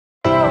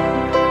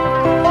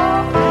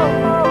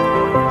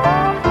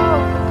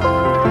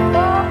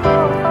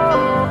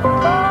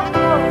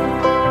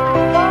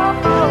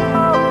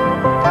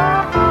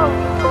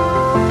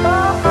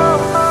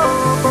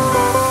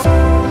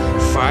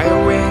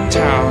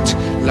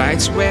out,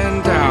 lights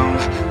went down.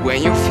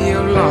 When you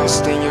feel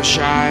lost in your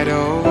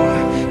shadow,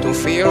 don't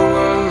feel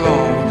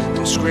alone,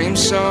 don't scream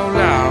so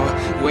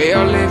loud. We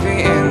are living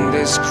in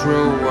this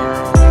cruel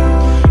world,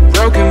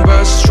 broken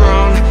but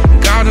strong,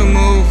 gotta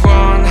move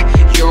on.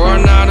 You're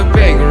not a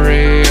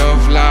bakery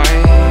of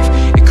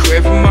life,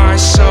 equip my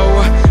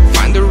soul,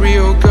 find the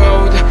real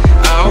gold.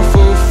 I'll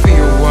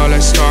fulfill what I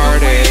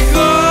started.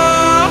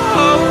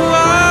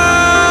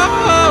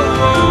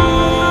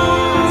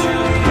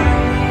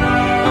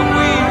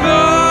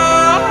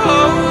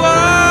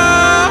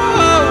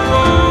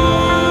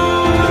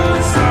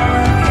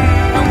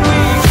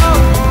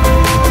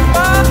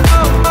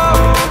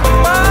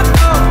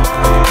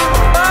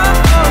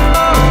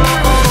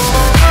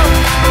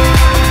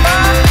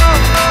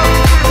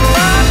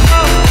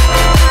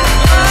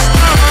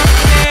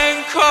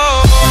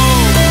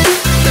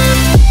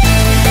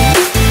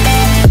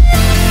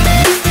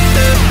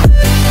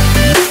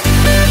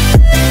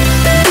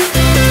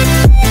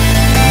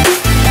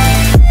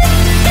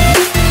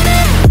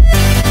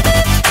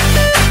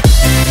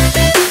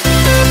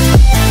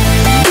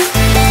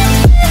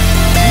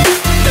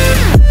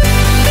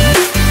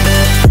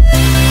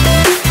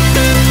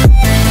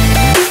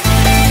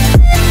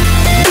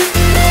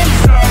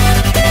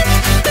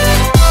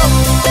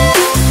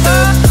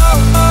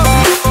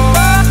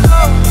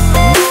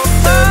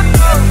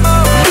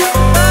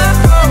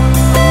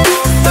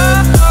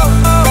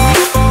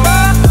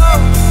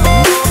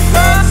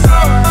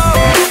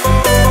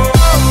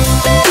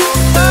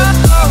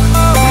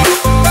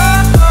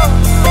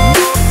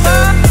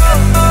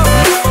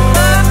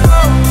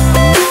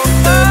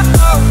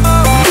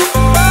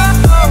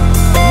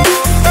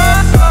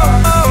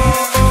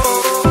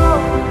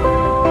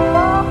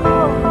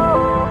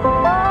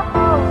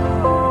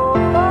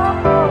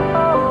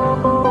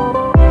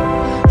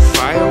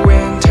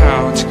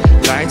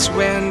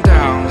 Went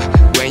down.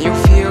 When you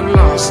feel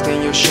lost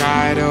in your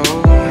shadow,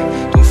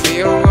 don't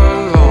feel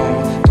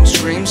alone, don't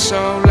scream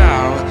so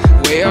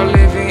loud. We are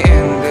living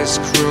in this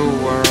cruel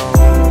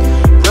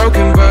world,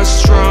 broken but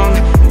strong,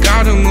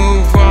 gotta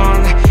move on.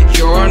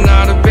 You're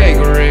not a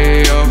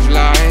bakery of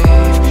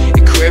life,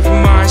 equip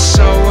my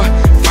soul,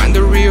 find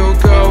the real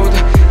gold.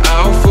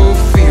 I'll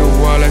fulfill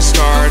what I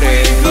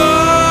started.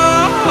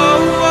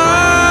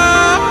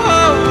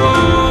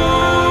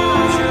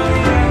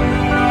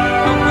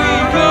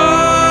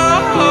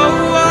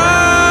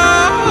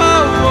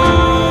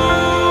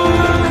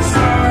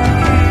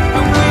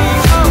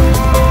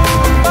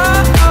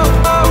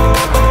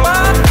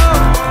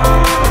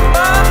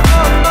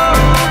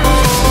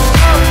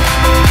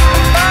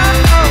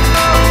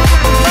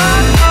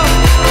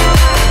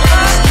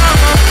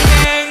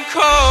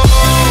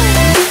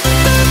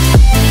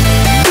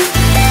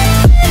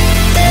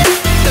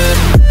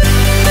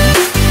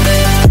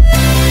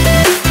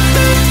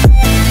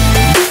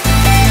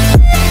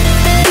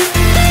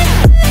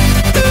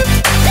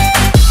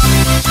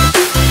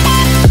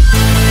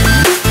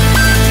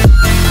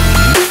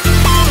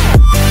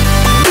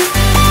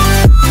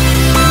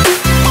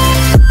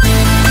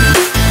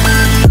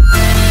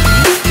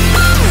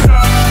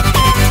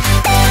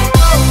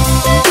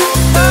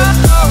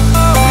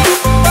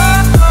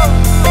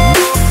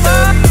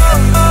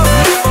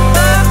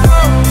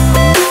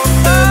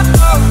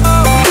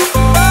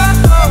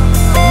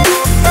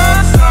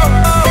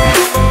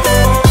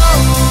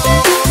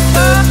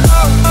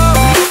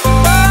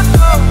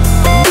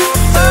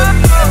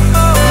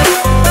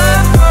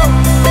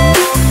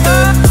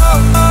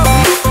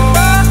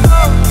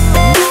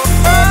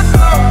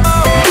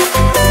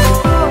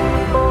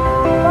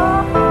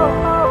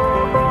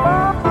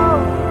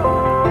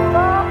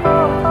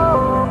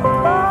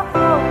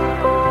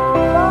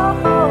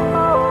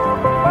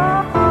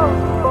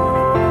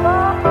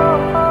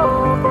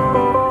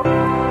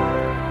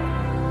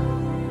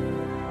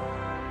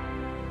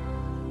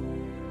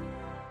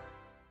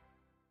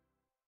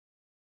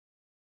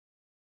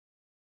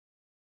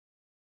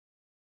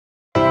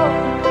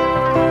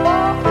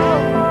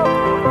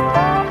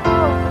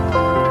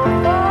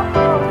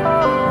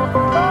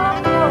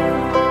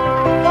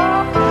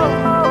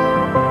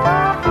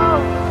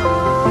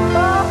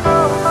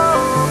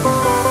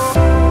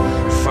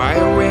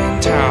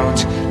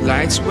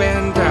 Lights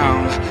went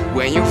down.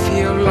 When you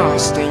feel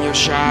lost in your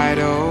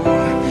shadow,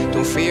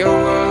 don't feel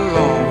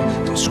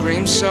alone, don't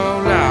scream so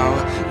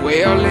loud.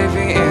 We are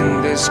living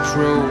in this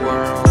cruel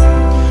world,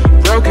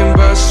 broken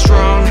but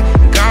strong,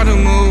 gotta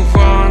move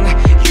on.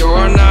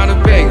 You're not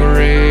a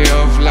bakery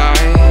of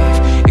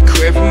life,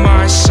 equip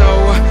my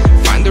soul,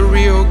 find the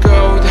real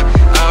gold.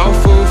 I'll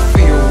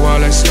fulfill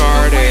what I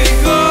started.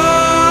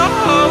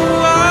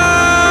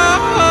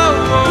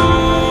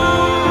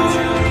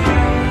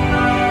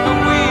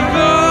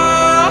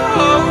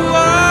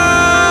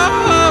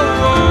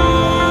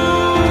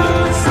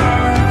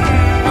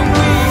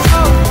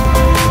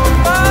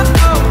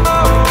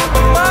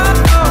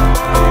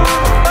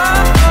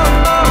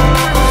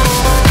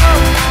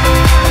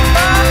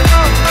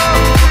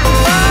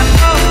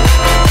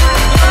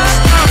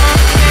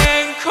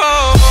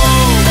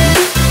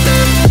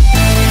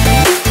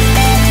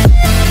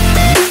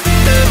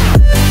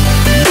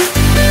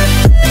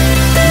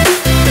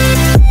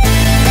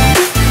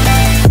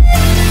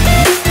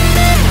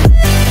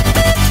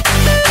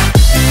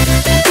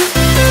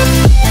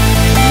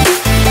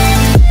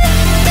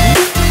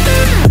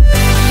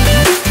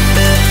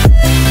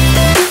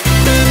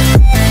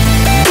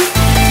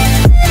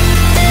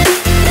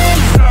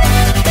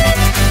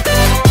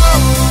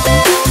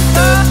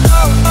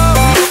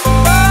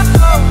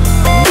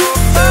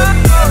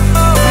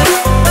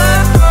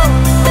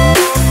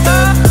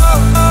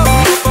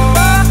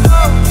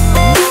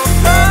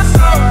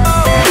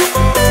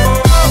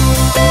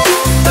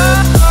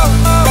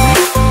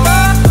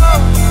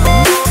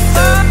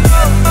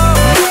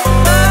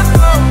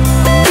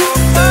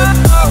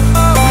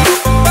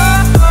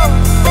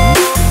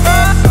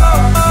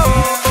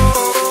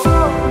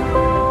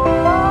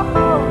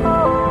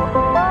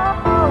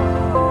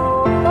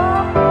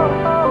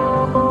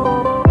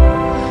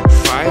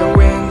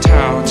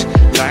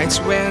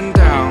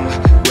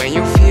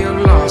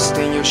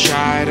 your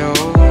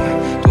shadow.